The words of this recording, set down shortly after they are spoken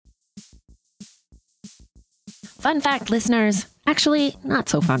Fun fact, listeners. Actually, not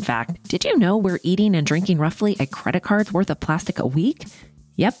so fun fact. Did you know we're eating and drinking roughly a credit card's worth of plastic a week?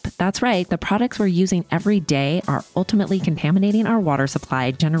 Yep, that's right. The products we're using every day are ultimately contaminating our water supply,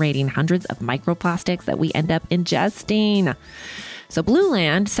 generating hundreds of microplastics that we end up ingesting. So Blue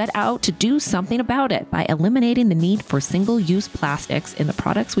Land set out to do something about it by eliminating the need for single-use plastics in the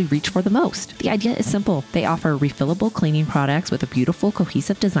products we reach for the most. The idea is simple. They offer refillable cleaning products with a beautiful,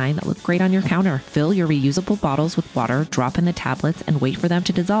 cohesive design that look great on your counter. Fill your reusable bottles with water, drop in the tablets, and wait for them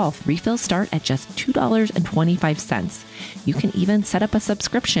to dissolve. Refills start at just $2.25. You can even set up a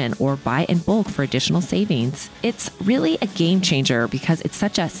subscription or buy in bulk for additional savings. It's really a game changer because it's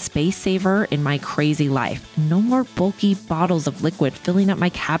such a space saver in my crazy life. No more bulky bottles of liquid filling up my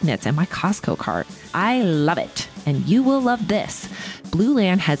cabinets and my Costco cart. I love it. And you will love this. Blue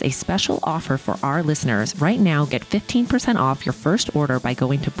Land has a special offer for our listeners. Right now, get 15% off your first order by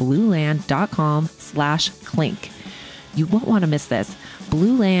going to blueland.com/clink. You won't want to miss this.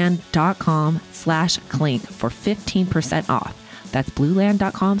 blueland.com/clink for 15% off. That's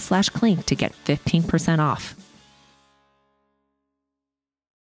blueland.com/clink to get 15% off.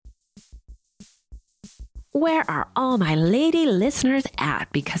 Where are all my lady listeners at?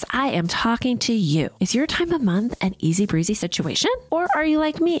 Because I am talking to you. Is your time of month an easy breezy situation? Or are you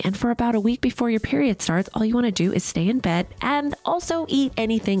like me and for about a week before your period starts, all you want to do is stay in bed and also eat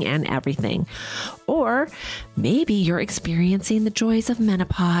anything and everything? Or maybe you're experiencing the joys of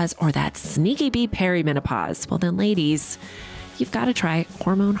menopause or that sneaky bee perimenopause. Well then, ladies, you've got to try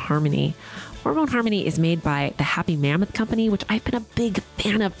Hormone Harmony. Hormone Harmony is made by the Happy Mammoth Company, which I've been a big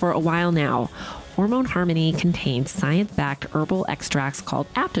fan of for a while now. Hormone Harmony contains science-backed herbal extracts called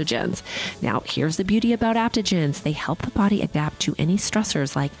adaptogens. Now, here's the beauty about adaptogens. They help the body adapt to any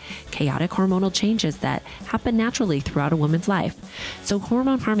stressors like chaotic hormonal changes that happen naturally throughout a woman's life. So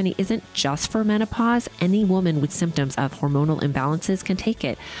Hormone Harmony isn't just for menopause. Any woman with symptoms of hormonal imbalances can take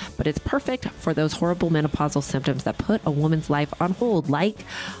it, but it's perfect for those horrible menopausal symptoms that put a woman's life on hold, like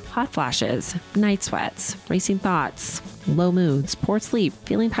hot flashes, night sweats, racing thoughts, low moods, poor sleep,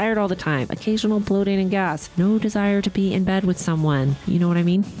 feeling tired all the time, occasional bloating and gas, no desire to be in bed with someone. You know what I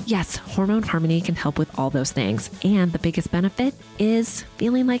mean? Yes, Hormone Harmony can help with all those things. And the biggest benefit is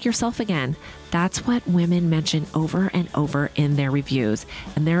feeling like yourself again. That's what women mention over and over in their reviews.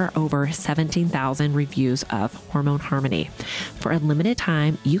 And there are over 17,000 reviews of Hormone Harmony. For a limited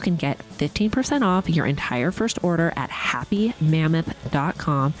time, you can get 15% off your entire first order at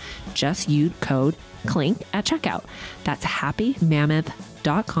happymammoth.com. Just use code CLINK at checkout. That's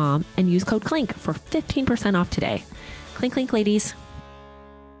happymammoth.com and use code CLINK for 15% off today. Clink, clink, ladies.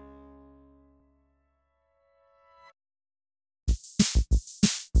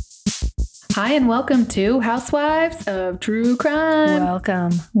 Hi, and welcome to Housewives of True Crime.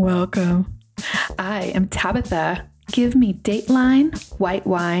 Welcome. I am Tabitha. Give me Dateline, white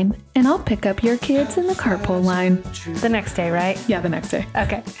wine, and I'll pick up your kids in the carpool line. The next day, right? Yeah, the next day.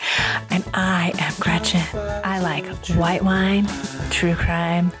 Okay. And I am Gretchen. I like white wine, true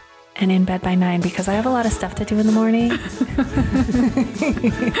crime, and in bed by 9 because I have a lot of stuff to do in the morning.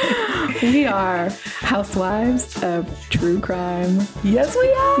 We are Housewives of True Crime. Yes, we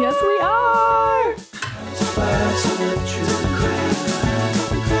are. Yes, we are. Housewives of True Crime.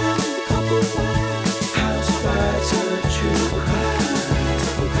 Housewives of True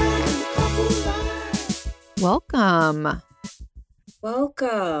Welcome.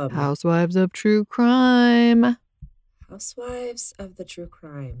 Housewives of True Crime. Housewives of the True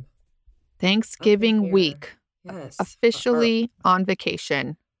Crime. Thanksgiving week. Yes. Officially on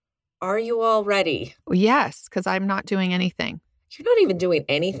vacation. Are you all ready? Yes, because I'm not doing anything. You're not even doing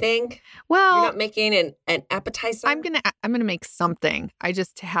anything? Well, you're not making an appetizer? I'm gonna make something. I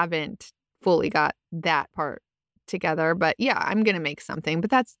just haven't fully got that part together. But yeah, I'm gonna make something.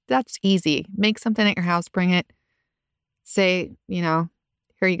 But that's easy. Make something at your house, bring it. Say, here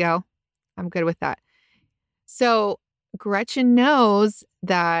you go. I'm good with that. So Gretchen knows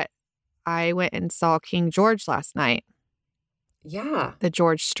that I went and saw King George last night. Yeah. The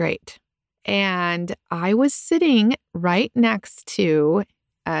George Strait. And I was sitting right next to,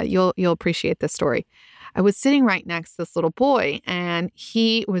 you'll appreciate this story. I was sitting right next to this little boy and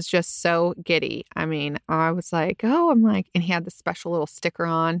he was just so giddy. I mean, I was like, and he had this special little sticker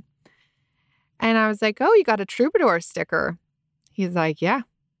on. And I was like, oh, you got a Troubadour sticker. He's like, yeah.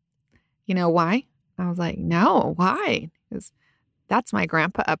 You know why? I was like, no, why? Because that's my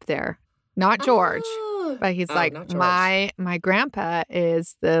grandpa up there. Not George. But he's like, my grandpa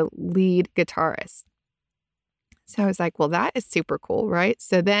is the lead guitarist. So I was like, well, that is super cool, right?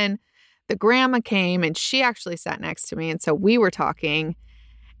 So then the grandma came and she actually sat next to me. And so we were talking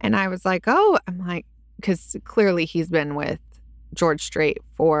and I was like, because clearly he's been with George Strait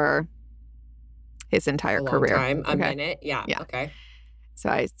for his entire A long career. time, a Okay. minute. Yeah. Yeah. Okay. So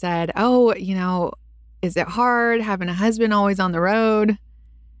I said, oh, is it hard having a husband always on the road?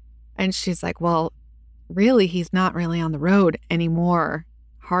 And she's like, well, really, he's not really on the road anymore.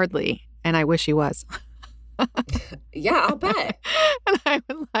 Hardly. And I wish he was. Yeah, I'll bet. And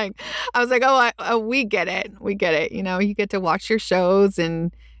I was like, oh, we get it. We get it. You get to watch your shows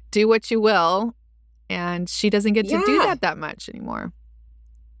and do what you will. And she doesn't get to do Yeah. that much anymore.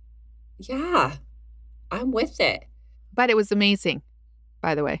 Yeah. I'm with it. But it was amazing,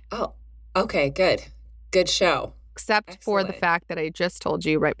 by the way. Oh, okay. Good. Good show. Except for the Excellent. fact that I just told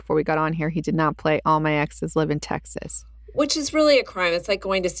you right before we got on here, he did not play All My Exes Live in Texas. Which is really a crime. It's like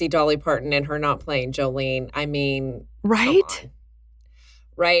going to see Dolly Parton and her not playing Jolene. I mean, come Right? on.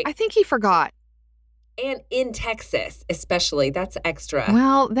 Right? I think he forgot. And in Texas, especially. That's extra.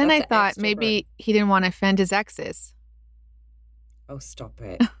 Well, then I That's an thought extra maybe he didn't want to offend his exes Oh, stop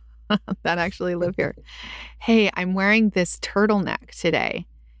it. that actually live here. Hey, I'm wearing this turtleneck today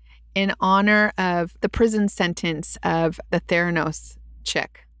in honor of the prison sentence of the Theranos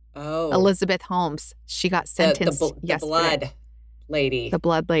chick, Oh. Elizabeth Holmes. She got the sentenced the yesterday. blood lady. The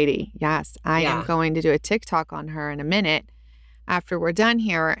blood lady. Yes. I am Yeah. going to do a TikTok on her in a minute after we're done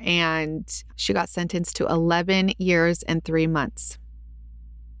here. And she got sentenced to 11 years and 3 months.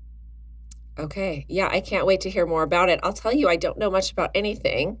 Okay. Yeah, I can't wait to hear more about it. I'll tell you, I don't know much about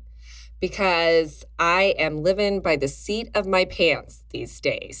anything because I am living by the seat of my pants these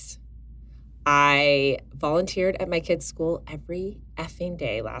days. I volunteered at my kids' school every effing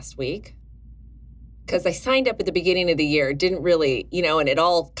day last week because I signed up at the beginning of the year, didn't really, and it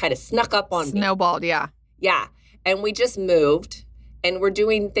all kind of snuck up on me. Snowballed. Yeah. Yeah. And we just moved and we're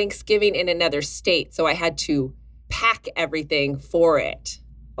doing Thanksgiving in another state. So I had to pack everything for it,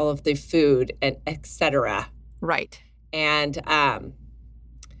 all of the food and etc. Right. And I'm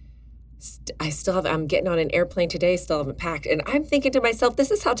getting on an airplane today, still haven't packed. And I'm thinking to myself,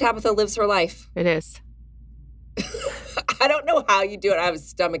 this is how Tabitha lives her life. It is. I don't know how you do it. I have a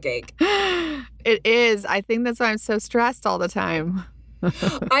stomach ache. It is. I think that's why I'm so stressed all the time.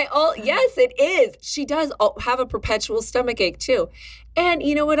 Yes, it is. She does have a perpetual stomach ache too. And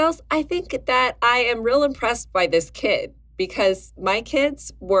you know what else? I think that I am real impressed by this kid because my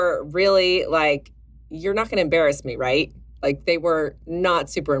kids were really like, you're not going to embarrass me, right? Like they were not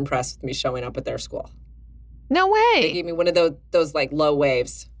super impressed with me showing up at their school. No They way. gave me one of those like low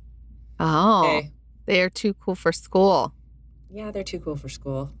waves. Oh, Okay. they are too cool for school. Yeah, they're too cool for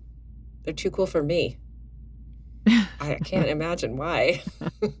school. They're too cool for me. I can't imagine why.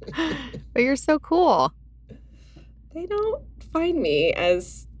 But you're so cool. They don't find me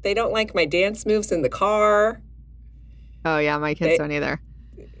as they don't like my dance moves in the car. Oh, yeah. My kids They- don't either.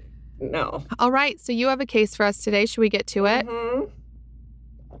 No. All right. So you have a case for us today. Should we get to it? Mhm.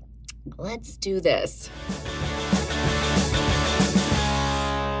 Let's do this.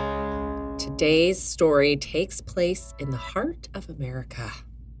 Today's story takes place in the heart of America.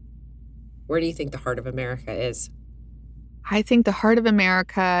 Where do you think the heart of America is? I think the heart of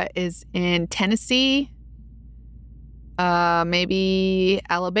America is in Tennessee, maybe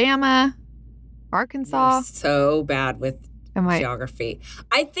Alabama, Arkansas. I'm so bad with Am I? geography.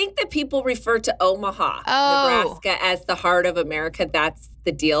 I think that people refer to Omaha, Oh. Nebraska, as the heart of America. That's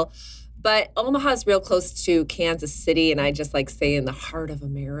the deal. But Omaha's real close to Kansas City, and I just like saying the heart of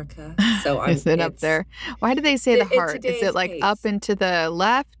America. So I'm Is it up there? Why do they say the In heart? Is today's it like case. up and to the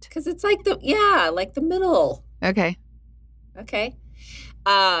left? Because it's like like the middle. Okay. Okay.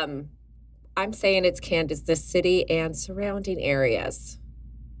 I'm saying it's Kansas City and surrounding areas.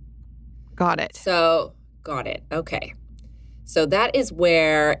 Got it. So, got it. Okay. So that is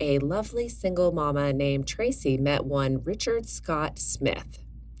where a lovely single mama named Tracy met one Richard Scott Smith.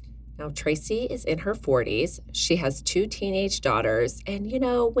 Now, Tracy is in her 40s. She has 2 teenage daughters. And,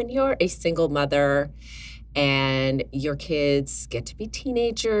 when you're a single mother and your kids get to be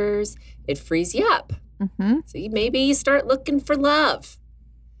teenagers, it frees you up. Mm-hmm. So maybe you start looking for love.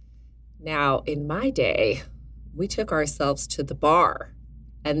 Now, in my day, we took ourselves to the bar.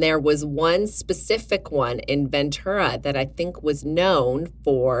 And there was one specific one in Ventura that I think was known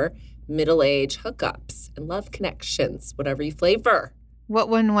for middle-age hookups and love connections, whatever you flavor. What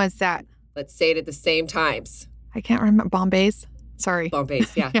one was that? Let's say it at the same times. I can't remember. Bombay's. Sorry.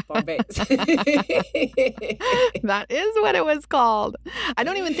 Bombay's, yeah, Bombay's. That is what it was called. I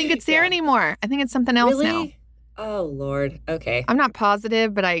don't even think it's there Yeah. anymore. I think it's something else Really? now. Oh, Lord. Okay. I'm not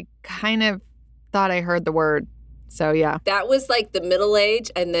positive, but I kind of thought I heard the word. So, yeah. That was like the middle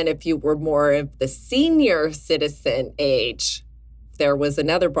age. And then if you were more of the senior citizen age, there was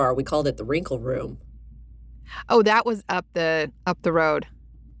another bar. We called it the Wrinkle Room. Oh, that was up the road.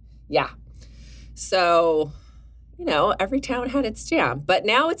 Yeah. So, every town had its jam. But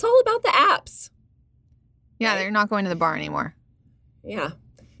now it's all about the apps. Yeah, Right. they're not going to the bar anymore. Yeah.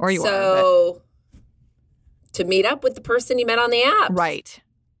 Or you are. So, to meet up with the person you met on the apps. Right.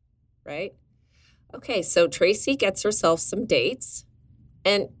 Right? Okay, so Tracy gets herself some dates.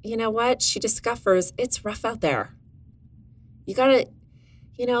 And you know what? She discovers it's rough out there. You gotta,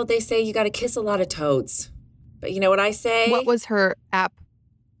 they say you gotta kiss a lot of toads. But you know what I say? What was her app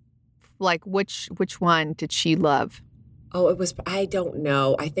like? Which one did she love? Oh, it was, I don't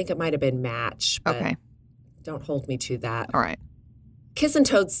know. I think it might have been Match. But Okay. Don't hold me to that. All right. Kissing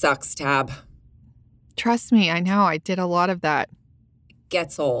toads sucks, Tab. Trust me, I know. I did a lot of that.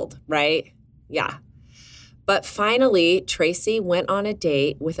 Gets old, right? Yeah. But finally, Tracy went on a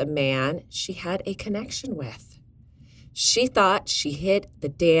date with a man she had a connection with. She thought she hit the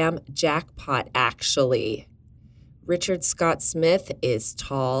damn jackpot, actually. Richard Scott Smith is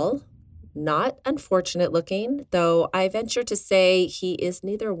tall, not unfortunate looking, though I venture to say he is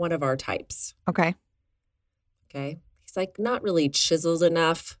neither one of our types. Okay. Okay. He's like not really chiseled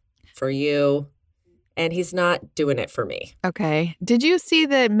enough for you, and he's not doing it for me. Okay. Did you see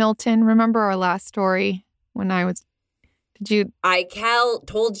the Milton? Remember our last story when I was, did you?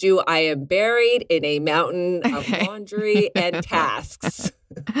 Told you I am buried in a mountain of Okay. laundry and tasks.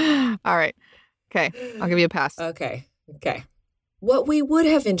 All right. Okay. I'll give you a pass. Okay. What we would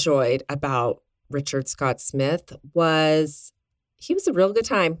have enjoyed about Richard Scott Smith was he was a real good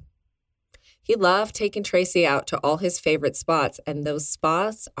time. He loved taking Tracy out to all his favorite spots, and those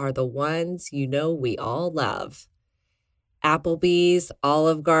spots are the ones we all love. Applebee's,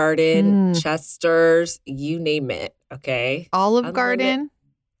 Olive Garden, Chester's, you name it, okay? Olive Garden.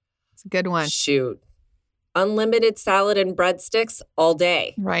 It's a good one. Shoot. Unlimited salad and breadsticks all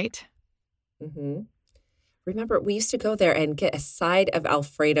day. Right. Mm-hmm. Remember, we used to go there and get a side of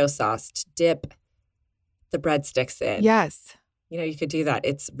Alfredo sauce to dip the breadsticks in. Yes. You could do that.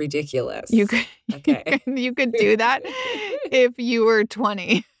 It's ridiculous. You could, Okay. you could do that if you were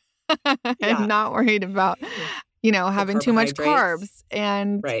 20 and Yeah. not worried about, having too much carbohydrates. carbs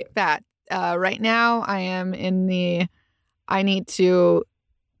and Right. fat. Right now, I am I need to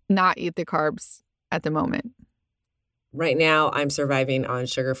not eat the carbs at the moment. Right now, I'm surviving on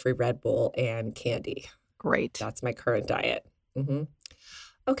sugar-free Red Bull and candy. Great. That's my current diet. Mm-hmm.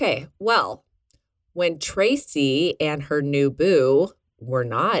 Okay, well, when Tracy and her new boo were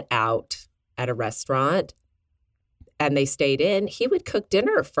not out at a restaurant and they stayed in, he would cook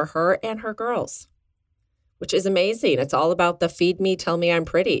dinner for her and her girls, which is amazing. It's all about the feed me, tell me I'm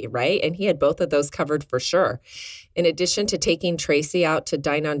pretty, right? And he had both of those covered for sure. In addition to taking Tracy out to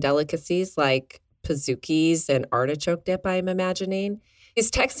dine on delicacies like Pizookies and artichoke dip, I'm imagining. He's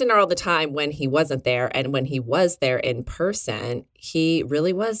texting her all the time when he wasn't there. And when he was there in person, he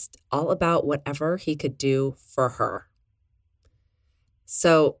really was all about whatever he could do for her.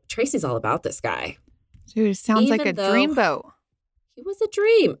 So Tracy's all about this guy. Dude, sounds like a Even though- dreamboat. He was a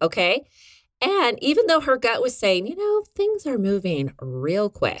dream, okay? And even though her gut was saying, things are moving real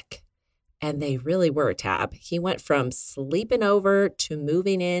quick, and they really were, Tab. He went from sleeping over to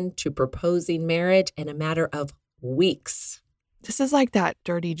moving in to proposing marriage in a matter of weeks. This is like that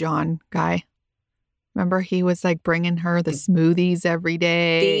Dirty John guy. Remember, he was like bringing her the smoothies every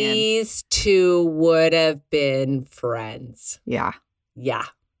day. These two would have been friends. Yeah. Yeah.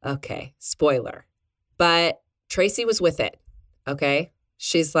 Okay. Spoiler. But Tracy was with it. Okay.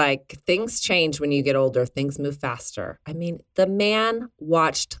 She's like, things change when you get older. Things move faster. I mean, the man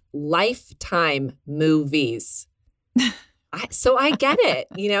watched Lifetime movies. So I get it.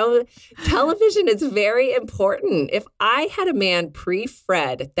 Television is very important. If I had a man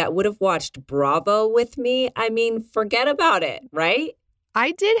pre-Fred that would have watched Bravo with me, I mean, forget about it, right?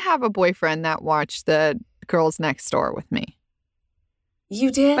 I did have a boyfriend that watched the Girls Next Door with me. You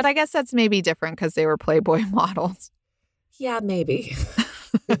did? But I guess that's maybe different because they were Playboy models. Yeah, maybe.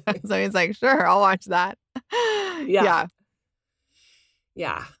 So he's like, sure, I'll watch that. Yeah.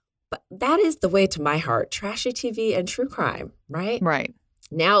 Yeah. But that is the way to my heart. Trashy TV and true crime, right? Right.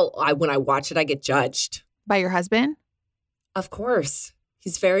 Now, when I watch it, I get judged. By your husband? Of course.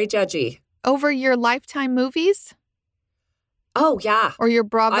 He's very judgy. Over your Lifetime movies? Oh, yeah. Or your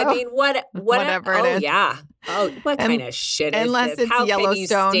Bravo? I mean, Whatever it oh, is. yeah. Oh, what kind of shit is unless this? it's How can you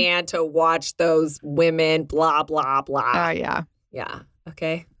Yellowstone. stand to watch those women, blah, blah, blah. Yeah. Yeah.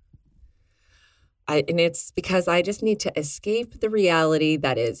 Okay. And it's because I just need to escape the reality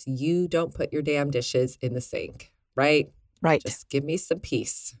that is you don't put your damn dishes in the sink, right? Right. Just give me some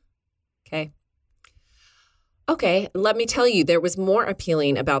peace. Okay. Okay. Let me tell you, there was more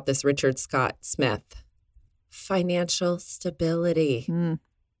appealing about this Richard Scott Smith. financial stability. Mm.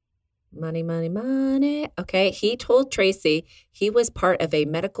 Money, money, money. Okay. He told Tracy he was part of a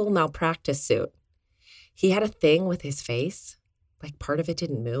medical malpractice suit. He had a thing with his face. Like part of it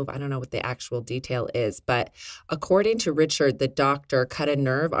didn't move. I don't know what the actual detail is. But according to Richard, the doctor cut a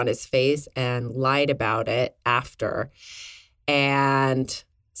nerve on his face and lied about it after. And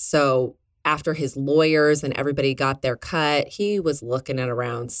so after his lawyers and everybody got their cut, he was looking at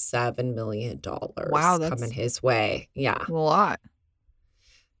around $7 million Wow, that's coming his way. Yeah. a lot.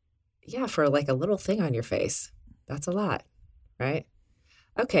 Yeah, for like a little thing on your face. That's a lot, right?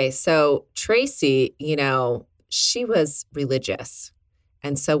 Okay, so Tracy, she was religious,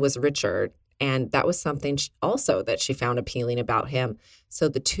 and so was Richard. And that was something also that she found appealing about him. So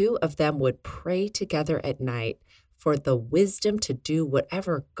the two of them would pray together at night for the wisdom to do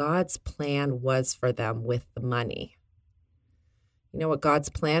whatever God's plan was for them with the money. You know what God's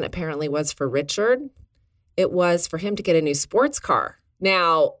plan apparently was for Richard? It was for him to get a new sports car.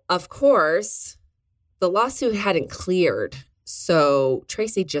 Now, of course, the lawsuit hadn't cleared, so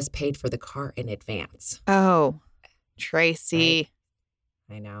Tracy just paid for the car in advance. Oh, Tracy.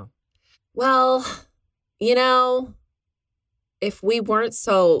 Right? I know. Well, if we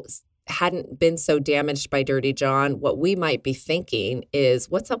hadn't been so damaged by Dirty John, what we might be thinking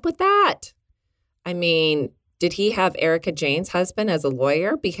is, what's up with that? I mean, did he have Erica Jane's husband as a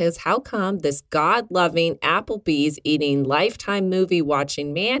lawyer? Because how come this God-loving, Applebee's eating, Lifetime movie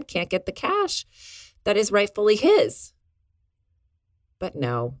watching man can't get the cash that is rightfully his? But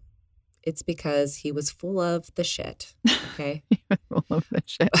no, it's because he was full of the shit. Okay. Full of the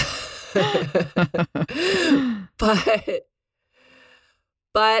shit.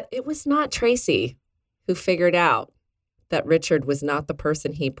 But it was not Tracy who figured out that Richard was not the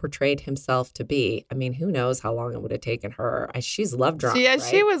person he portrayed himself to be. I mean, who knows how long it would have taken her. She's love drunk, Yeah, right?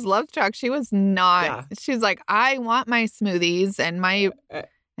 she was love struck. She was not. Yeah. She's like, I want my smoothies and my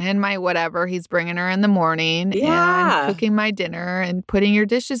whatever. He's bringing her in the morning Yeah. and cooking my dinner and putting your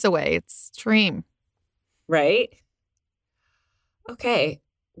dishes away. It's extreme. Right? Okay.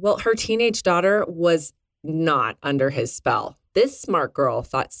 Well, her teenage daughter was not under his spell. This smart girl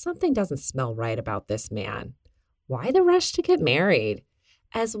thought something doesn't smell right about this man. Why the rush to get married?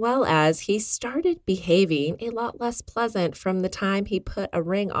 As well as he started behaving a lot less pleasant from the time he put a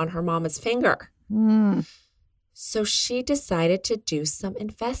ring on her mama's finger. Mm. So she decided to do some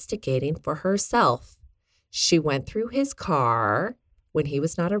investigating for herself. She went through his car when he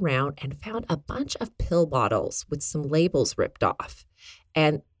was not around and found a bunch of pill bottles with some labels ripped off.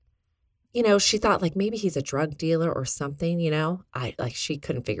 And, she thought like maybe he's a drug dealer or something, she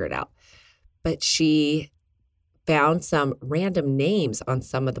couldn't figure it out. But she found some random names on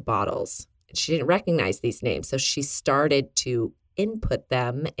some of the bottles. She didn't recognize these names. So she started to input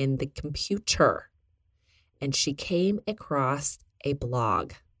them in the computer. And she came across a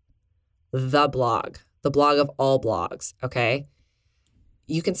blog, the blog of all blogs, okay?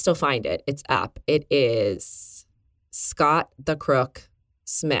 You can still find it. It's up. It is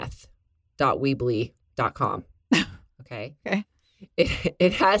scottthecrooksmith.weebly.com, okay? Okay.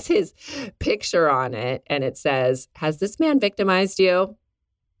 It has his picture on it, and it says, has this man victimized you?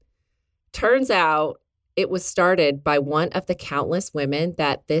 Turns out it was started by one of the countless women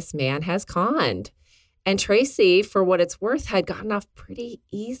that this man has conned. And Tracy, for what it's worth, had gotten off pretty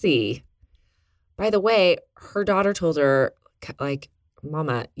easy. By the way, her daughter told her, like,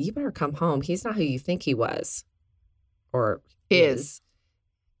 Mama, you better come home. He's not who you think he was or is.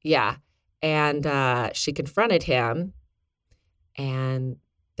 Yeah. And she confronted him, and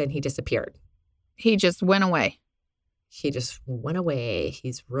then he disappeared. He just went away. He just went away.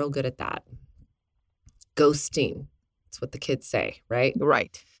 He's real good at that. Ghosting. That's what the kids say, right?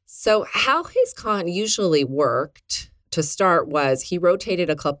 Right. So how his con usually worked to start was he rotated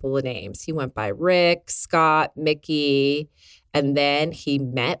a couple of names. He went by Rick, Scott, Mickey, and then he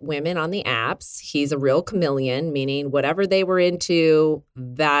met women on the apps. He's a real chameleon, meaning whatever they were into,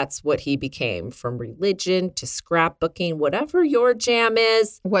 that's what he became. From religion to scrapbooking, whatever your jam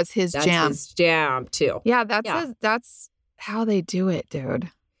is, Was his that's jam. his jam too. Yeah, that's how they do it, dude.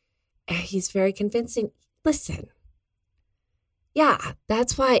 And he's very convincing. Listen, yeah,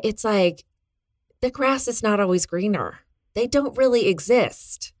 that's why it's like the grass is not always greener. They don't really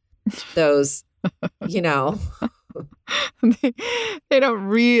exist. Those, They don't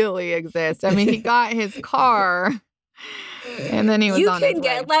really exist. I mean, he got his car and then he was on his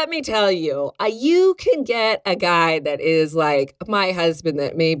way. Let me tell you, you can get a guy that is like my husband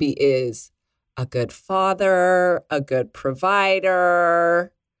that maybe is a good father, a good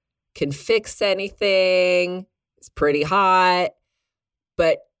provider, can fix anything, is pretty hot,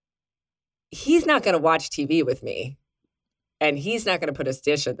 but he's not going to watch TV with me, and he's not going to put his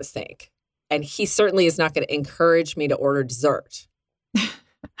dish in the sink. And he certainly is not going to encourage me to order dessert.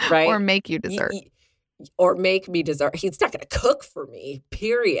 Right? Or make you dessert. Or make me dessert. He's not going to cook for me,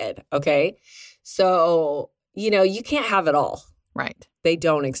 period. Okay. So, you can't have it all. Right. They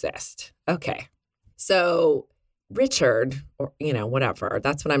don't exist. Okay. So Richard, or, whatever,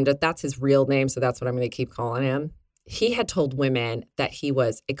 that's his real name. So that's what I'm going to keep calling him. He had told women that he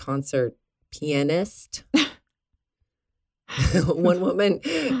was a concert pianist. One woman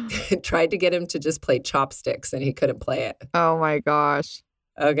tried to get him to just play chopsticks and he couldn't play it. Oh my gosh.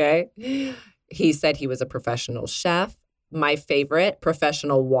 Okay. He said he was a professional chef. My favorite,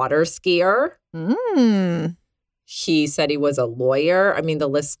 professional water skier. Mm. He said he was a lawyer. I mean, the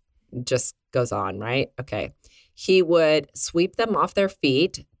list just goes on, right? Okay. He would sweep them off their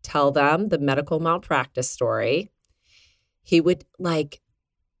feet, tell them the medical malpractice story. He would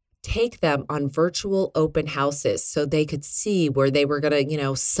take them on virtual open houses so they could see where they were going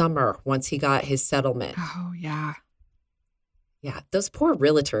to, summer once he got his settlement. Oh, yeah. Yeah, those poor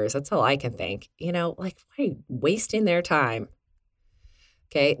realtors, that's all I can think. Why are you wasting their time?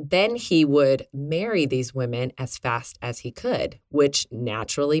 Okay, then he would marry these women as fast as he could, which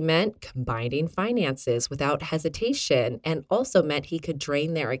naturally meant combining finances without hesitation, and also meant he could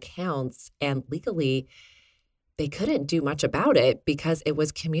drain their accounts, and legally they couldn't do much about it because it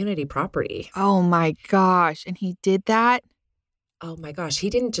was community property. Oh my gosh. And he did that? Oh my gosh, he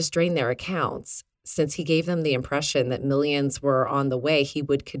didn't just drain their accounts. Since he gave them the impression that millions were on the way, he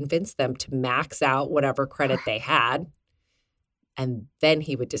would convince them to max out whatever credit they had, and then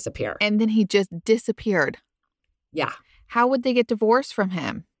he would disappear. And then he just disappeared. Yeah. How would they get divorced from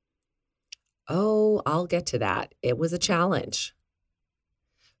him? Oh, I'll get to that. It was a challenge.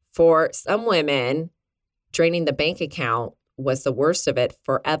 For some women, draining the bank account was the worst of it.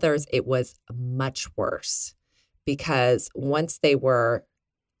 For others, it was much worse because once they were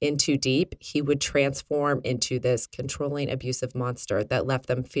in too deep, he would transform into this controlling, abusive monster that left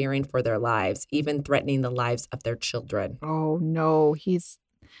them fearing for their lives, even threatening the lives of their children. Oh, no. It's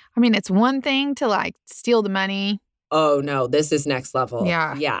one thing to steal the money. Oh, no, this is next level.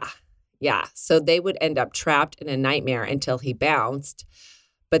 Yeah. Yeah. So they would end up trapped in a nightmare until he bounced,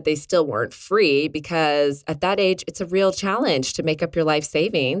 but they still weren't free because at that age, it's a real challenge to make up your life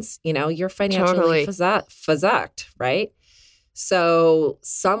savings. You're financially fuzzed, right? So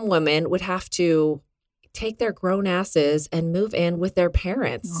some women would have to take their grown asses and move in with their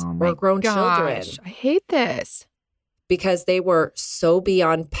parents or grown children. I hate this. Because they were so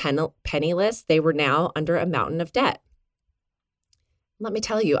beyond penniless, they were now under a mountain of debt. Let me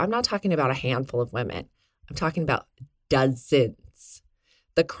tell you, I'm not talking about a handful of women. I'm talking about dozens.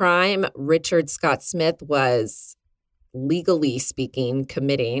 The crime Richard Scott Smith was, legally speaking,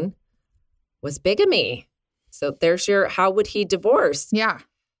 committing was bigamy. So there's how would he divorce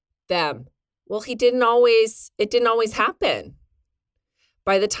them? Well, it didn't always happen.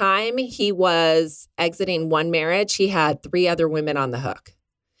 By the time he was exiting one marriage, he had 3 other women on the hook.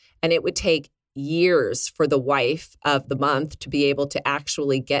 And it would take years for the wife of the month to be able to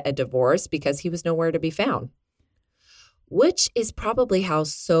actually get a divorce because he was nowhere to be found. Which is probably how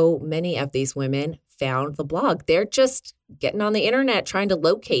so many of these women found the blog. They're just getting on the internet trying to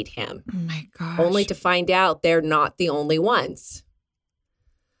locate him. Oh my gosh. Only to find out they're not the only ones.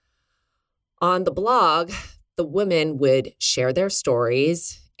 On the blog, the women would share their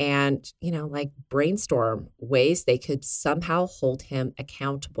stories and, brainstorm ways they could somehow hold him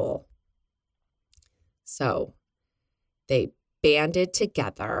accountable. So they banded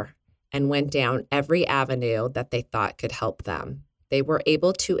together and went down every avenue that they thought could help them. They were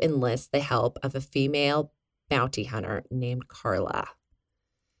able to enlist the help of a female bounty hunter named Carla.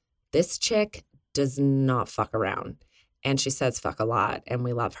 This chick does not fuck around, and she says fuck a lot, and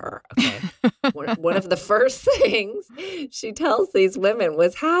we love her, okay? One of the first things she tells these women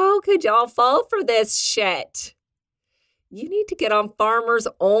was, how could y'all fall for this shit? You need to get on Farmers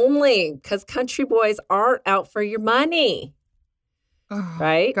Only because country boys aren't out for your money. Oh,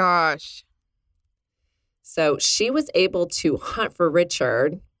 right? Gosh. So she was able to hunt for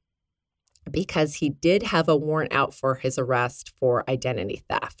Richard because he did have a warrant out for his arrest for identity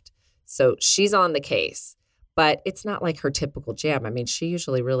theft. So she's on the case, but it's not like her typical jam. I mean, she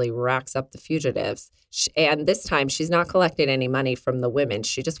usually really racks up the fugitives. And this time she's not collecting any money from the women.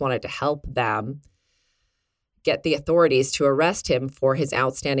 She just wanted to help them get the authorities to arrest him for his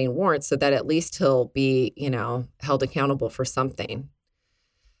outstanding warrant so that at least he'll be, held accountable for something.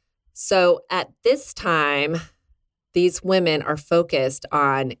 So at this time, these women are focused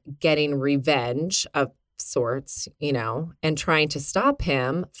on getting revenge of sorts, and trying to stop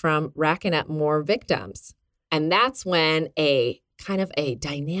him from racking up more victims. And that's when a kind of a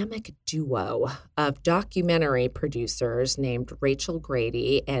dynamic duo of documentary producers named Rachel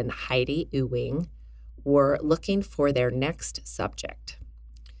Grady and Heidi Ewing were looking for their next subject.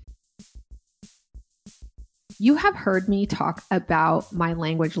 You have heard me talk about my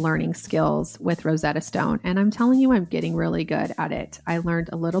language learning skills with Rosetta Stone, and I'm telling you, I'm getting really good at it. I learned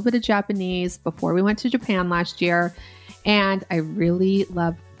a little bit of Japanese before we went to Japan last year, and I really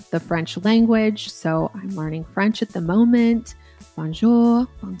love the French language, so I'm learning French at the moment. Bonjour,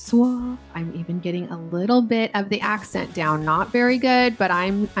 bonsoir. I'm even getting a little bit of the accent down. Not very good, but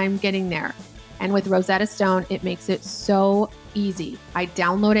I'm getting there. And with Rosetta Stone, it makes it so easy. I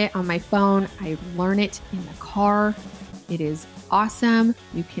download it on my phone. I learn it in the car. It is awesome.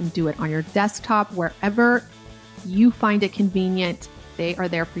 You can do it on your desktop, wherever you find it convenient. They are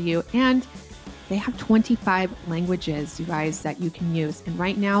there for you. And they have 25 languages, you guys, that you can use. And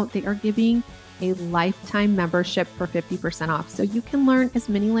right now they are giving a lifetime membership for 50% off. So you can learn as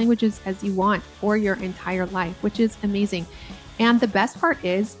many languages as you want for your entire life, which is amazing. And the best part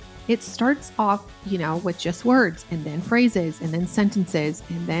is, it starts off, with just words and then phrases and then sentences.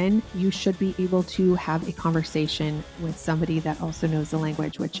 And then you should be able to have a conversation with somebody that also knows the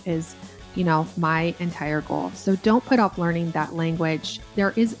language, which is, my entire goal. So don't put off learning that language.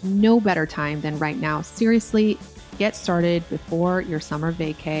 There is no better time than right now. Seriously, get started before your summer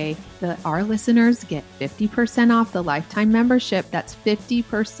vacay. Our listeners get 50% off the lifetime membership. That's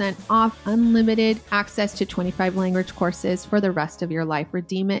 50% off unlimited access to 25 language courses for the rest of your life.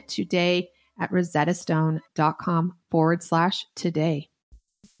 Redeem it today at rosettastone.com/today.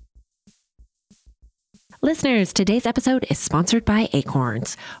 Listeners, today's episode is sponsored by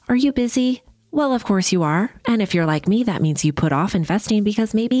Acorns. Are you busy? Well, of course you are. And if you're like me, that means you put off investing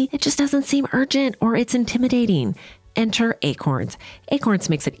because maybe it just doesn't seem urgent or it's intimidating. Enter Acorns. Acorns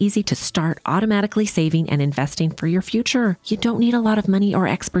makes it easy to start automatically saving and investing for your future. You don't need a lot of money or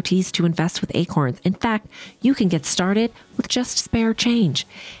expertise to invest with Acorns. In fact, you can get started with just spare change.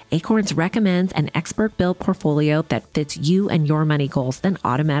 Acorns recommends an expert-built portfolio that fits you and your money goals, then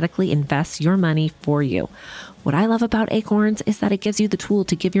automatically invests your money for you. What I love about Acorns is that it gives you the tool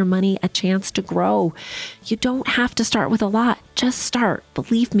to give your money a chance to grow. You don't have to start with a lot. Just start.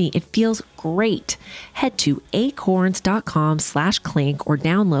 Believe me, it feels great. Head to acorns.com/clink or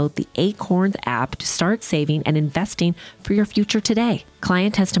download the Acorns app to start saving and investing for your future today.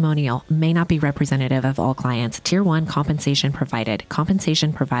 Client testimonial may not be representative of all clients. Tier 1 compensation provided.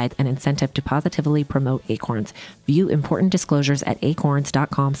 Compensation provides an incentive to positively promote Acorns. View important disclosures at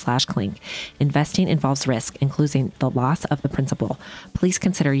acorns.com/clink. Investing involves risk, including the loss of the principal. Please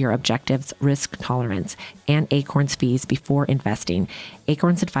consider your objectives, risk tolerance, and Acorns fees before investing.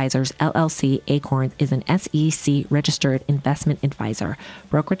 Acorns Advisors, LLC. Acorns is an SEC registered investment advisor.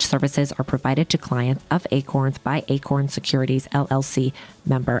 Brokerage services are provided to clients of Acorns by Acorns Securities, LLC,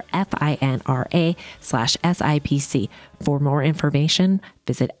 member FINRA/SIPC. For more information,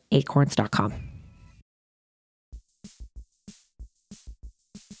 visit acorns.com.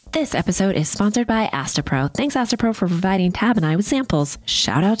 This episode is sponsored by Astepro. Thanks, Astepro, for providing Tab and I with samples.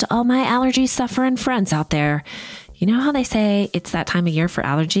 Shout out to all my allergy suffering friends out there. You know how they say it's that time of year for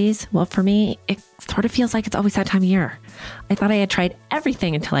allergies? Well, for me, it sort of feels like it's always that time of year. I thought I had tried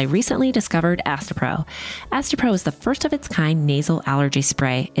everything until I recently discovered Astepro. Astepro is the first of its kind nasal allergy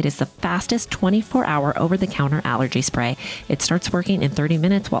spray. It is the fastest 24-hour over-the-counter allergy spray. It starts working in 30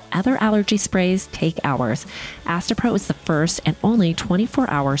 minutes while other allergy sprays take hours. Astepro is the first and only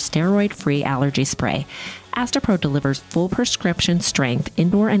 24-hour steroid-free allergy spray. Astepro delivers full prescription strength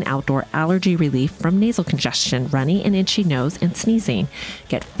indoor and outdoor allergy relief from nasal congestion, runny and itchy nose, and sneezing.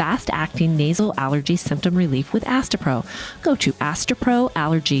 Get fast-acting nasal allergy symptom relief with Astepro. Go to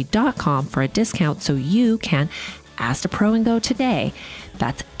asteproallergy.com for a discount so you can Astepro and go today.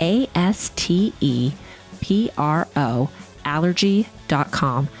 That's ASTEPRO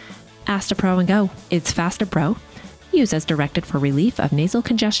allergy.com. Astepro and go. It's faster, bro. Use as directed for relief of nasal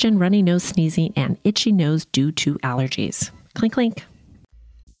congestion, runny nose, sneezing, and itchy nose due to allergies. Clink, clink.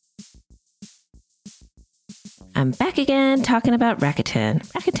 I'm back again talking about Rakuten.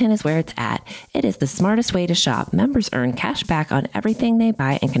 Rakuten is where it's at. It is the smartest way to shop. Members earn cash back on everything they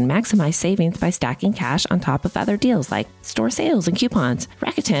buy and can maximize savings by stacking cash on top of other deals like store sales and coupons.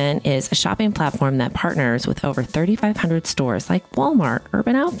 Rakuten is a shopping platform that partners with over 3,500 stores like Walmart,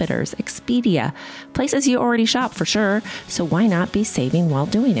 Urban Outfitters, Expedia, places you already shop for sure, so why not be saving while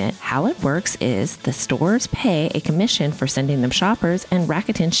doing it? How it works is the stores pay a commission for sending them shoppers, and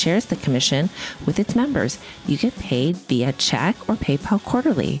Rakuten shares the commission with its members. You get paid via check or PayPal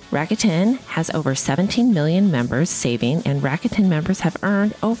quarterly. Rakuten has over 17 million members saving, and Rakuten members have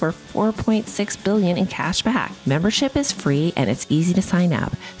earned over $4.6 billion in cash back. Membership is free and it's easy to sign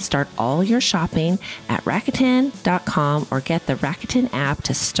up. Start all your shopping at Rakuten.com or get the Rakuten app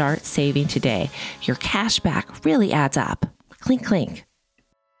to start saving today. Your cash back really adds up. Clink, clink.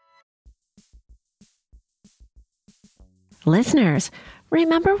 Listeners,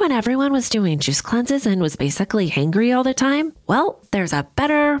 remember when everyone was doing juice cleanses and was basically hangry all the time? Well, there's a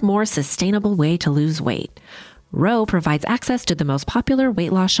better, more sustainable way to lose weight. Ro provides access to the most popular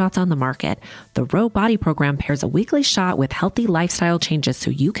weight loss shots on the market. The Ro Body Program pairs a weekly shot with healthy lifestyle changes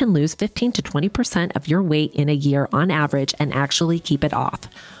so you can lose 15 to 20% of your weight in a year on average and actually keep it off.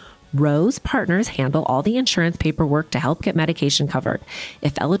 Ro's partners handle all the insurance paperwork to help get medication covered.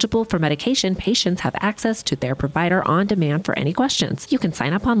 If eligible for medication, patients have access to their provider on demand for any questions. You can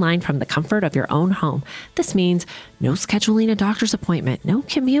sign up online from the comfort of your own home. This means no scheduling a doctor's appointment, no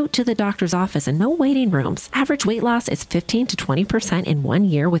commute to the doctor's office, and no waiting rooms. Average weight loss is 15 to 20% in 1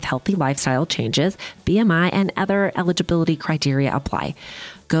 year with healthy lifestyle changes. BMI and other eligibility criteria apply.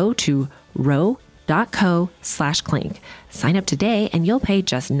 Go to ro.co/clink. Sign up today and you'll pay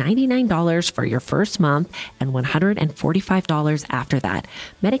just $99 for your first month and $145 after that.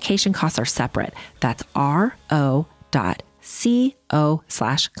 Medication costs are separate. That's ro.co/clink.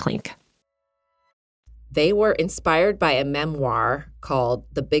 They were inspired by a memoir called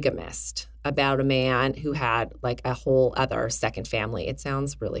The Bigamist, about a man who had like a whole other second family. It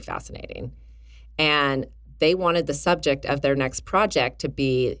sounds really fascinating. And they wanted the subject of their next project to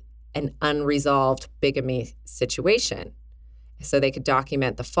be an unresolved bigamy situation so they could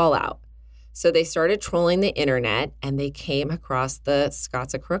document the fallout. So they started trolling the internet and they came across the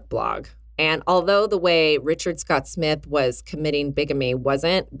Scott's a Crook blog. And although the way Richard Scott Smith was committing bigamy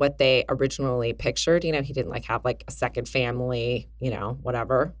wasn't what they originally pictured, he didn't have a second family,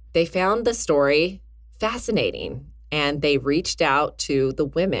 whatever. They found the story fascinating and they reached out to the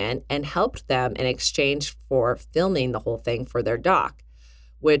women and helped them in exchange for filming the whole thing for their doc,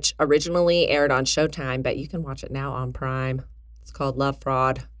 which originally aired on Showtime, but you can watch it now on Prime. It's called Love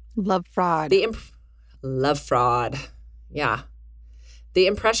Fraud. Love Fraud. Love Fraud. Yeah. The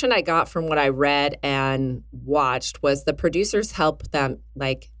impression I got from what I read and watched was the producers helped them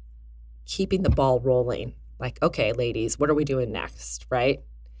keeping the ball rolling. Okay, ladies, what are we doing next, right?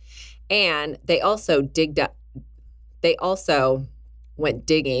 And they also went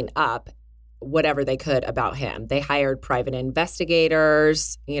digging up whatever they could about him. They hired private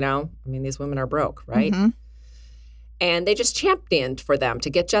investigators, these women are broke, right? Mm-hmm. And they just championed for them to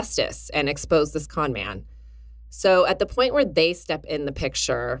get justice and expose this con man. So at the point where they step in the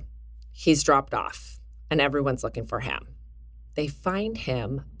picture, he's dropped off and everyone's looking for him. They find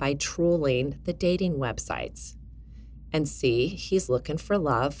him by trolling the dating websites and see he's looking for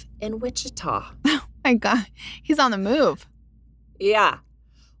love in Wichita. Oh my God, he's on the move. Yeah.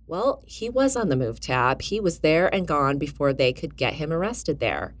 Well, he was on the move, Tab. He was there and gone before they could get him arrested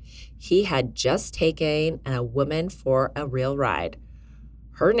there. He had just taken a woman for a real ride.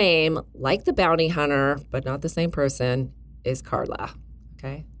 Her name, like the bounty hunter, but not the same person, is Carla.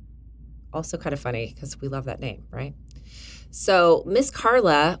 Okay? Also kind of funny because we love that name, right? So Miss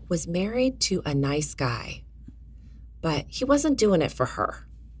Carla was married to a nice guy, but he wasn't doing it for her.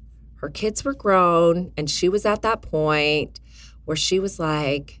 Her kids were grown, and she was at that point where she was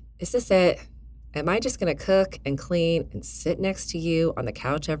like, is this it? Am I just going to cook and clean and sit next to you on the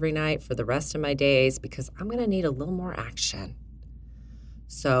couch every night for the rest of my days? Because I'm going to need a little more action.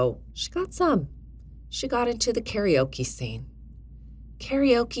 So she got some. She got into the karaoke scene.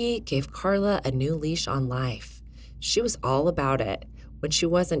 Karaoke gave Carla a new leash on life. She was all about it. When she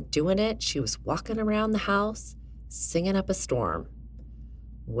wasn't doing it, she was walking around the house, singing up a storm,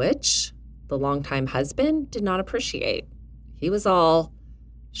 which the longtime husband did not appreciate. He was all,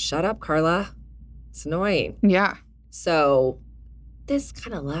 shut up, Carla. It's annoying. Yeah. So this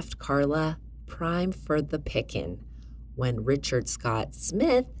kind of left Carla prime for the picking when Richard Scott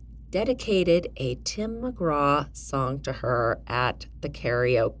Smith dedicated a Tim McGraw song to her at the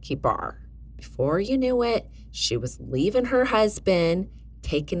karaoke bar. Before you knew it, she was leaving her husband,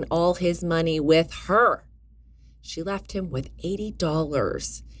 taking all his money with her. She left him with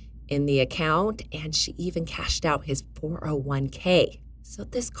 $80 in the account, and she even cashed out his 401k. So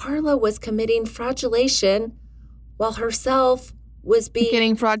this Carla was committing fraudulation while herself was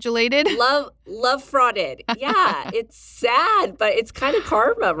getting fraudulated. Love frauded. Yeah, it's sad, but it's kind of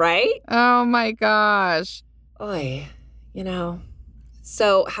karma, right? Oh my gosh. Oy,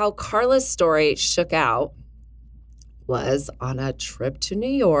 So how Carla's story shook out was on a trip to New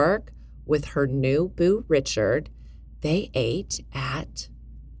York with her new boo, Richard, they ate at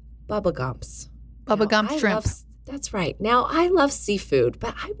Bubba Gump's. Bubba Gump Shrimp. That's right. Now, I love seafood,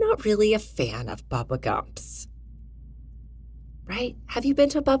 but I'm not really a fan of Bubba Gump's. Right? Have you been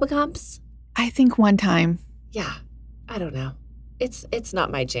to Bubba Gump's? I think one time. Yeah. I don't know. It's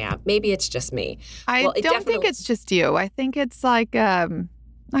not my jam. Maybe it's just me. I don't think it's just you. I think it's like, I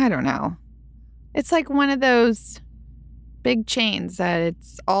don't know. It's like one of those big chains that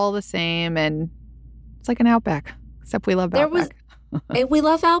it's all the same, and it's like an Outback, except we love Outback. And we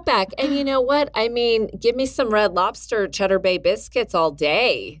love Outback. And you know what? I mean, give me some Red Lobster Cheddar Bay biscuits all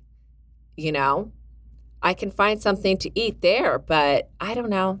day. You know, I can find something to eat there, but I don't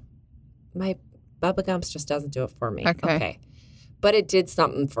know. My Bubba Gump's just doesn't do it for me. Okay. But it did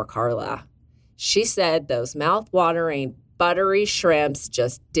something for Carla. She said those mouth-watering, buttery shrimps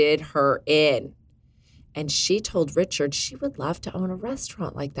just did her in. And she told Richard she would love to own a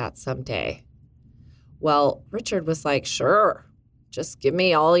restaurant like that someday. Well, Richard was like, sure, just give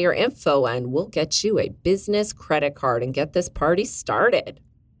me all your info and we'll get you a business credit card and get this party started.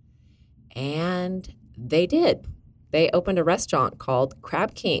 And they did. They opened a restaurant called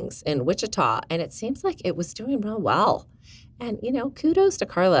Crab Kings in Wichita, and it seems like it was doing real well. And, you know, kudos to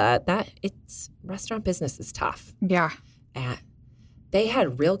Carla. Restaurant business is tough. Yeah. And they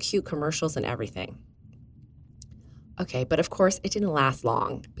had real cute commercials and everything. Okay, but of course it didn't last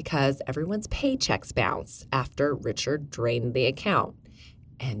long because everyone's paychecks bounced after Richard drained the account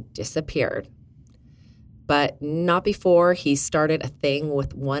and disappeared. But not before he started a thing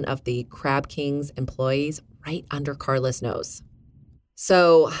with one of the Crab King's employees right under Carla's nose.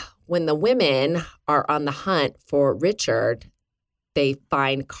 So when the women are on the hunt for Richard, they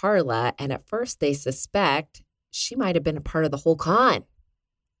find Carla, and at first they suspect she might have been a part of the whole con.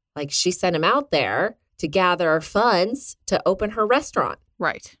 Like she sent him out there to gather funds to open her restaurant.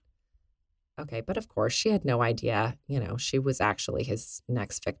 Right. Okay, but of course she had no idea, she was actually his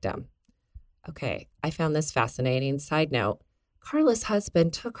next victim. Okay, I found this fascinating. Side note, Carla's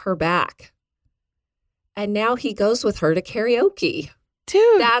husband took her back. And now he goes with her to karaoke.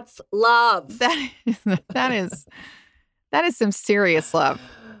 Dude. That's love. That is some serious love.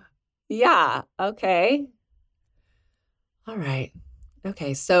 Yeah. Okay. All right.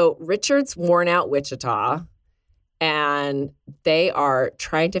 Okay. So Richard's worn out Wichita, and they are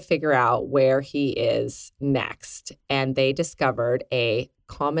trying to figure out where he is next. And they discovered a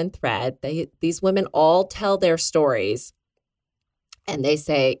common thread. These women all tell their stories. And they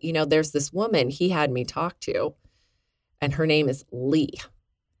say, there's this woman he had me talk to, and her name is Lee.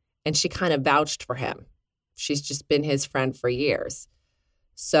 And she kind of vouched for him. She's just been his friend for years.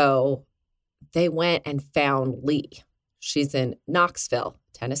 So they went and found Lee. She's in Knoxville,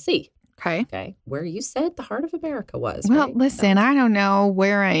 Tennessee. Okay. Where you said the heart of America was. Well, right? listen, I don't know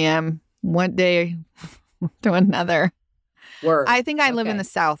where I am one day to another. Word. I think I live in the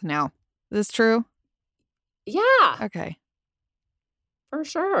South now. Is this true? Yeah. Okay. For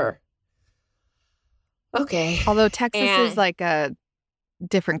sure. Okay. Although Texas is like a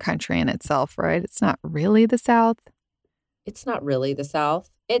different country in itself, right? It's not really the South. It's not really the South.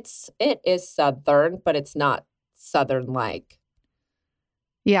 It is Southern, but it's not Southern like.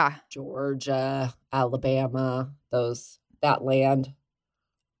 Yeah. Georgia, Alabama, that land.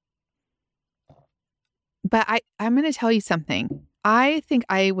 But I'm going to tell you something. I think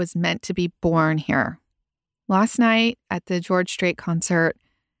I was meant to be born here. Last night at the George Strait concert,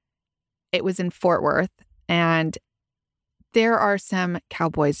 it was in Fort Worth, and there are some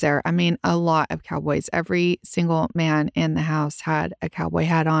cowboys there. I mean, a lot of cowboys. Every single man in the house had a cowboy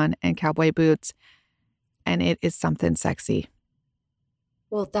hat on and cowboy boots, and it is something sexy.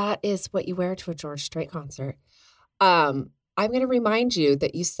 Well, that is what you wear to a George Strait concert. I'm going to remind you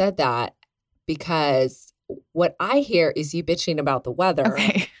that you said that because what I hear is you bitching about the weather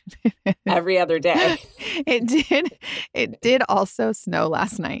every other day. It did also snow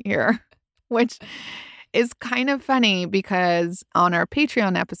last night here, which is kind of funny because on our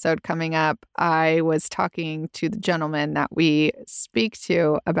Patreon episode coming up, I was talking to the gentleman that we speak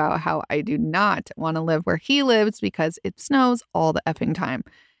to about how I do not want to live where he lives because it snows all the effing time.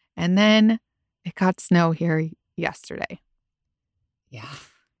 And then it got snow here yesterday. Yeah.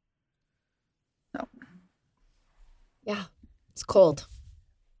 So. Yeah. It's cold.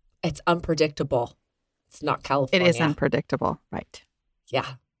 It's unpredictable. It's not California. It is unpredictable. Right.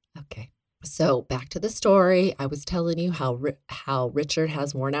 Yeah. Okay. So back to the story. I was telling you how Richard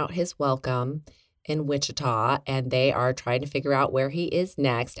has worn out his welcome in Wichita, and they are trying to figure out where he is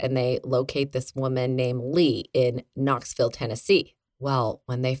next. And they locate this woman named Lee in Knoxville, Tennessee. Well,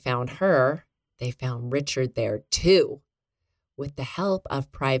 when they found her, they found Richard there too, with the help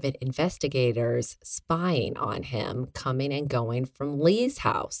of private investigators spying on him, coming and going from Lee's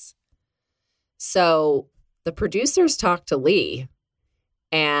house. So the producers talked to Lee,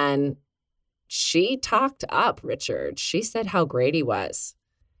 and she talked up Richard. She said how great he was.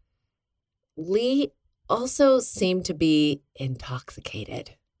 Lee also seemed to be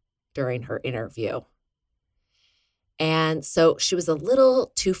intoxicated during her interview. And so she was a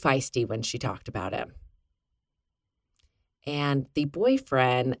little too feisty when she talked about him. And the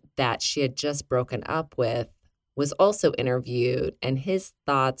boyfriend that she had just broken up with was also interviewed, and his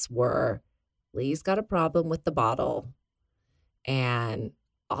thoughts were, Lee's got a problem with the bottle. And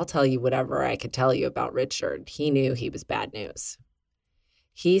I'll tell you whatever I could tell you about Richard. He knew he was bad news.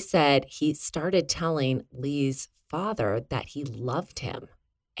 He said he started telling Lee's father that he loved him.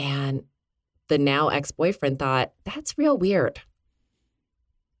 And the now ex-boyfriend thought, that's real weird.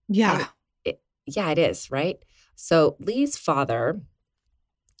 Yeah. Yeah, it is, right? So Lee's father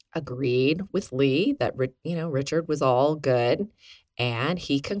agreed with Lee that, Richard was all good. And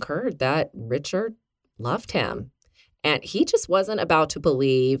he concurred that Richard loved him. And he just wasn't about to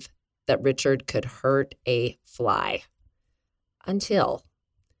believe that Richard could hurt a fly until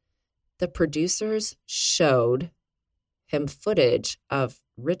the producers showed him footage of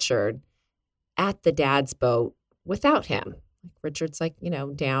Richard at the dad's boat without him. Richard's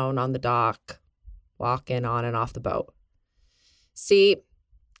down on the dock, walking on and off the boat. See,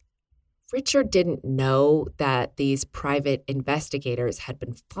 Richard didn't know that these private investigators had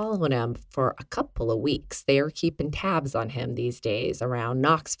been following him for a couple of weeks. They are keeping tabs on him these days around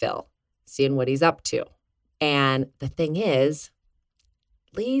Knoxville, seeing what he's up to. And the thing is,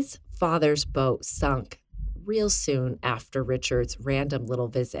 Lee's father's boat sunk real soon after Richard's random little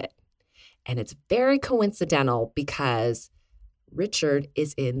visit. And it's very coincidental because Richard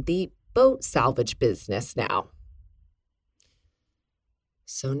is in the boat salvage business now.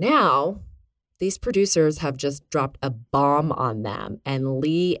 So now these producers have just dropped a bomb on them, and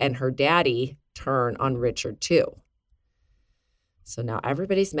Lee and her daddy turn on Richard too. So now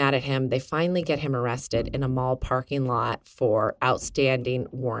everybody's mad at him. They finally get him arrested in a mall parking lot for outstanding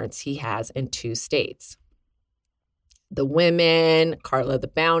warrants he has in 2 states. The women, Carla the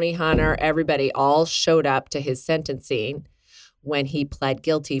bounty hunter, everybody all showed up to his sentencing when he pled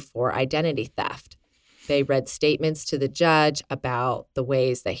guilty for identity theft. They read statements to the judge about the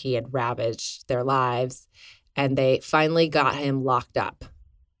ways that he had ravaged their lives, and they finally got him locked up.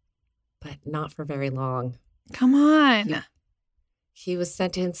 But not for very long. Come on. He was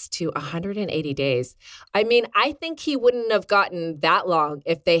sentenced to 180 days. I mean, I think he wouldn't have gotten that long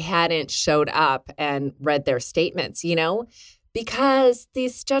if they hadn't showed up and read their statements, because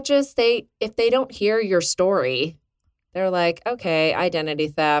these judges, if they don't hear your story, they're like, okay, identity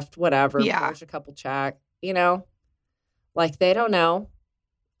theft, whatever. Yeah. There's a couple check, like they don't know.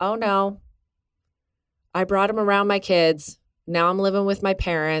 Oh, no. I brought him around my kids. Now I'm living with my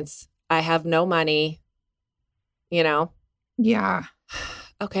parents. I have no money, Yeah.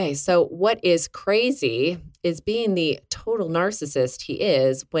 Okay, so what is crazy is being the total narcissist he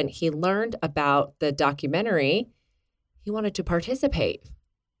is. When he learned about the documentary, he wanted to participate.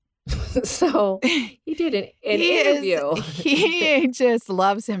 So he did an interview. He just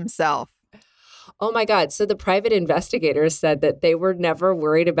loves himself. Oh my God. So the private investigators said that they were never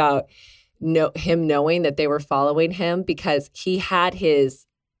worried about him knowing that they were following him because he had his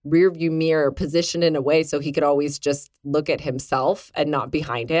rearview mirror positioned in a way so he could always just look at himself and not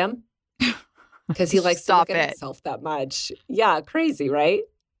behind him. Because he likes to look at himself that much. Yeah, crazy, right?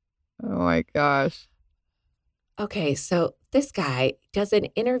 Oh my gosh. Okay, so this guy does an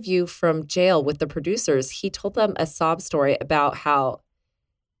interview from jail with the producers. He told them a sob story about how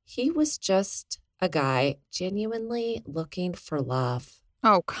he was just a guy genuinely looking for love.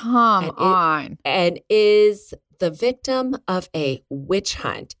 Oh, come on. And is the victim of a witch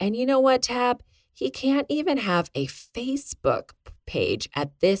hunt. And you know what, Tab? He can't even have a Facebook page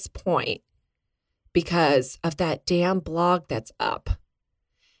at this point because of that damn blog that's up.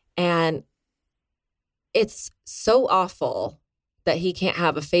 And it's so awful that he can't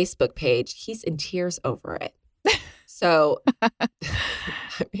have a Facebook page. He's in tears over it. So, I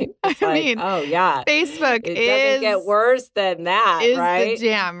mean, oh yeah, Facebook doesn't get worse than that, is right? The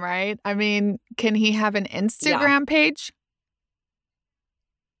jam, right? I mean, can he have an Instagram page?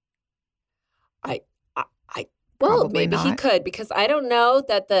 Well, Probably maybe he not. could because I don't know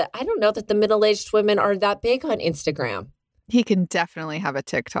that the middle-aged women are that big on Instagram. He can definitely have a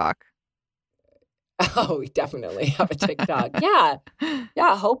TikTok. Oh, we definitely have a TikTok. Yeah.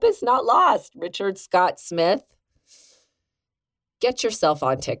 Hope is not lost. Richard Scott Smith. Get yourself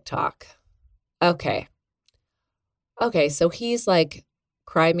on TikTok. Okay. okay, so he's like,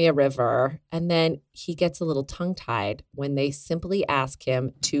 cry me a river. And then he gets a little tongue-tied when they simply ask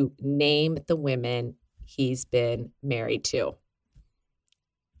him to name the women he's been married to.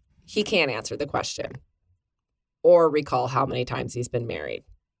 He can't answer the question or recall how many times he's been married,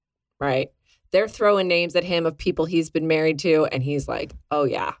 right? They're throwing names at him of people he's been married to, and he's like, oh,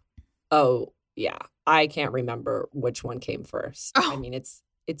 yeah. I can't remember which one came first. Oh. I mean, it's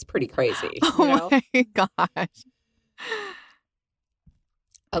pretty crazy. Oh my gosh.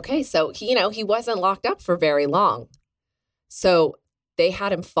 Okay, so he wasn't locked up for very long. So they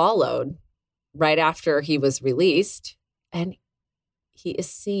had him followed right after he was released, and he is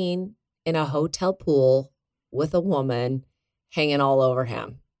seen in a hotel pool with a woman hanging all over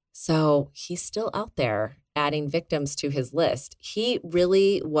him. So he's still out there adding victims to his list. He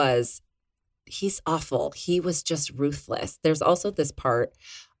really was, he's awful. He was just ruthless. There's also this part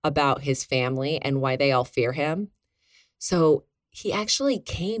about his family and why they all fear him. So he actually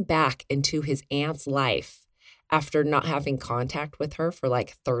came back into his aunt's life after not having contact with her for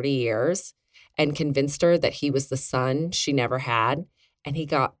like 30 years and convinced her that he was the son she never had. And he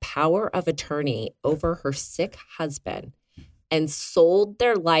got power of attorney over her sick husband and sold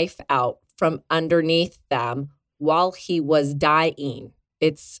their life out from underneath them while he was dying.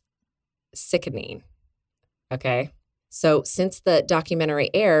 It's sickening. Okay. So since the documentary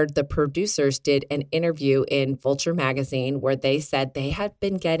aired, the producers did an interview in Vulture magazine where they said they had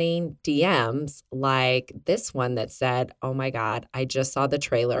been getting DMs like this one that said, oh my God, I just saw the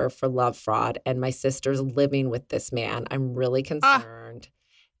trailer for Love Fraud and my sister's living with this man. I'm really concerned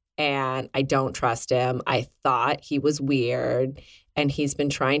and I don't trust him. I thought he was weird and he's been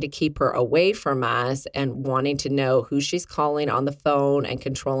trying to keep her away from us and wanting to know who she's calling on the phone and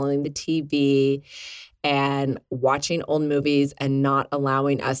controlling the TV and watching old movies and not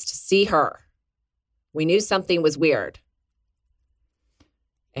allowing us to see her. We knew something was weird.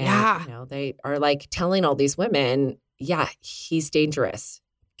 And, they are like telling all these women, yeah, he's dangerous.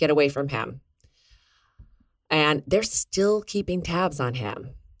 Get away from him. And they're still keeping tabs on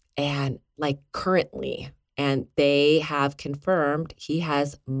him. And like currently, and they have confirmed he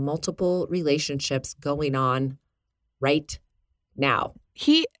has multiple relationships going on right now.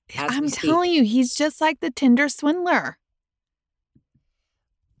 I'm telling you, he's just like the Tinder swindler.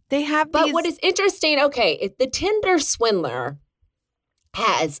 They have But what is interesting, okay, the Tinder swindler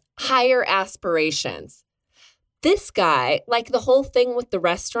has higher aspirations. This guy, like the whole thing with the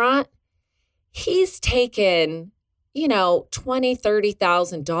restaurant, he's taken, $20,000,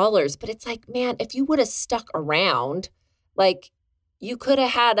 $30,000. But it's like, man, if you would have stuck around, like you could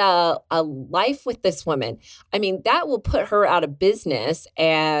have had a life with this woman. I mean, that will put her out of business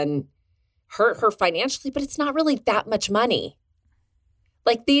and hurt her financially, but it's not really that much money.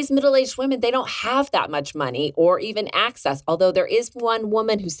 Like these middle-aged women, they don't have that much money or even access, although there is one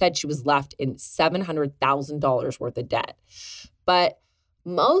woman who said she was left in $700,000 worth of debt. But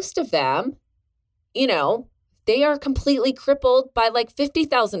most of them, they are completely crippled by like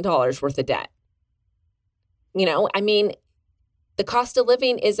 $50,000 worth of debt. I mean, the cost of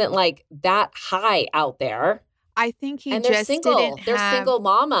living isn't like that high out there. I think and they're single. They're single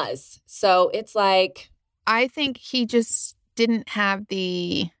mamas. So it's like. I think he just didn't have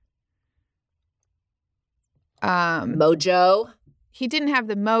the mojo. He didn't have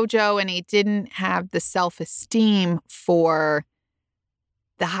the mojo and he didn't have the self-esteem for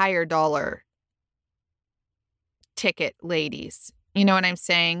the higher dollar ticket ladies. You know what I'm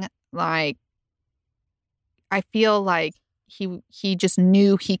saying? Like, I feel like he just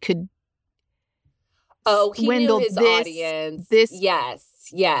knew he could swindle he knew his audience. This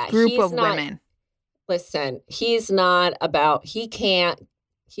group of women. Listen, he's not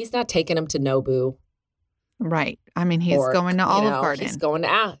taking them to Nobu. Right. I mean, he's going to Olive Garden. He's going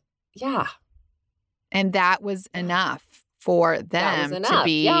to, yeah. And that was enough for them to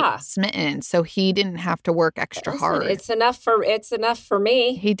be smitten. So he didn't have to work extra hard. It's enough for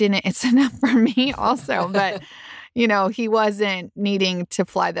me. He didn't. It's enough for me also. But, he wasn't needing to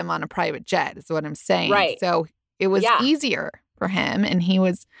fly them on a private jet is what I'm saying. Right. So it was easier for him. And he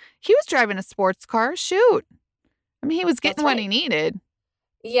was driving a sports car. Shoot. I mean, he was getting what he needed.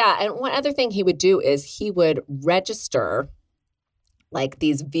 Yeah. And one other thing he would do is he would register like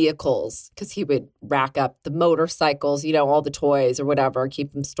these vehicles because he would rack up the motorcycles, all the toys or whatever,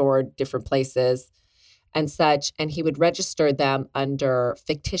 keep them stored different places and such. And he would register them under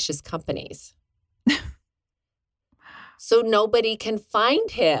fictitious companies. So nobody can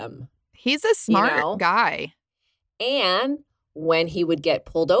find him. He's a smart guy. And when he would get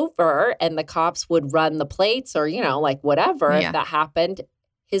pulled over and the cops would run the plates or, like whatever, if that happened,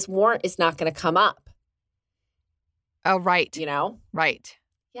 his warrant is not going to come up. Oh, right. you know? Right.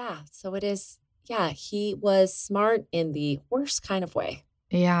 Yeah. So it is. Yeah. He was smart in the worst kind of way.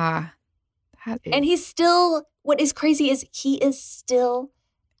 Yeah. And he's still, what is crazy is he is still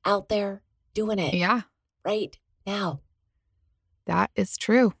out there doing it Yeah, right now. that is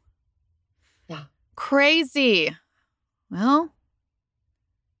true. Yeah. Crazy. Well,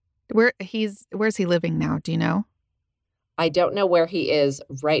 where's he living now? Do you know? I don't know where he is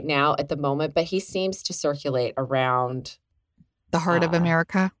right now at the moment, but he seems to circulate around The heart of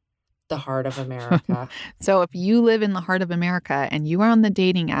America. the heart of America. So if you live in the heart of America and you are on the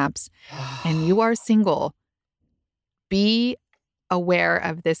dating apps and you are single, be aware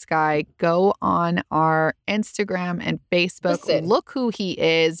of this guy. Go on our Instagram and Facebook. Listen. Look who he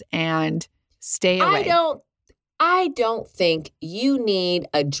is and stay away. I don't think you need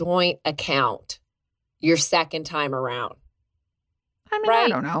a joint account your second time around. I mean, right? I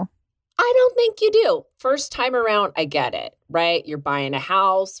don't know. I don't think you do. First time around, I get it, right? You're buying a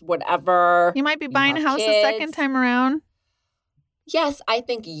house, whatever. You might be buying a have house kids. a second time around. Yes, I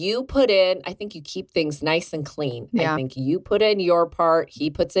think you I think you keep things nice and clean. Yeah. I think you put in your part, he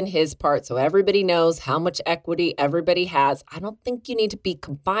puts in his part, so everybody knows how much equity everybody has. I don't think you need to be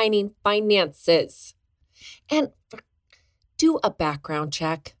combining finances. And do a background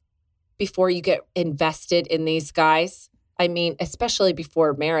check before you get invested in these guys. I mean, especially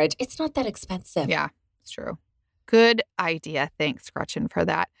before marriage, it's not that expensive. Yeah, it's true. Good idea. Thanks, Gretchen, for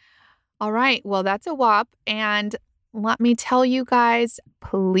that. All right. Well, that's a whop. And let me tell you guys,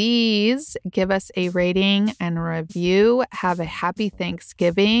 please give us a rating and review. Have a happy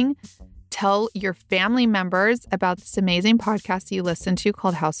Thanksgiving. Tell your family members about this amazing podcast you listen to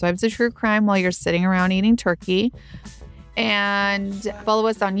called Housewives of True Crime while you're sitting around eating turkey. And follow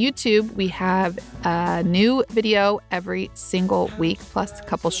us on YouTube. We have a new video every single week, plus a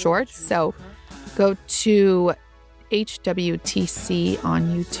couple shorts. So go to HWTC on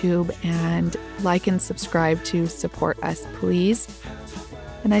YouTube and like and subscribe to support us, please.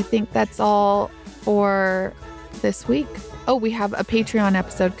 And I think that's all for this week. Oh, we have a Patreon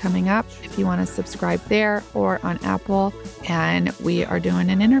episode coming up if you want to subscribe there or on Apple. And we are doing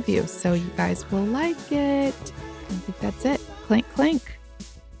an interview, so you guys will like it. I think that's it. Clink, clink.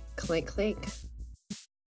 Clink, clink.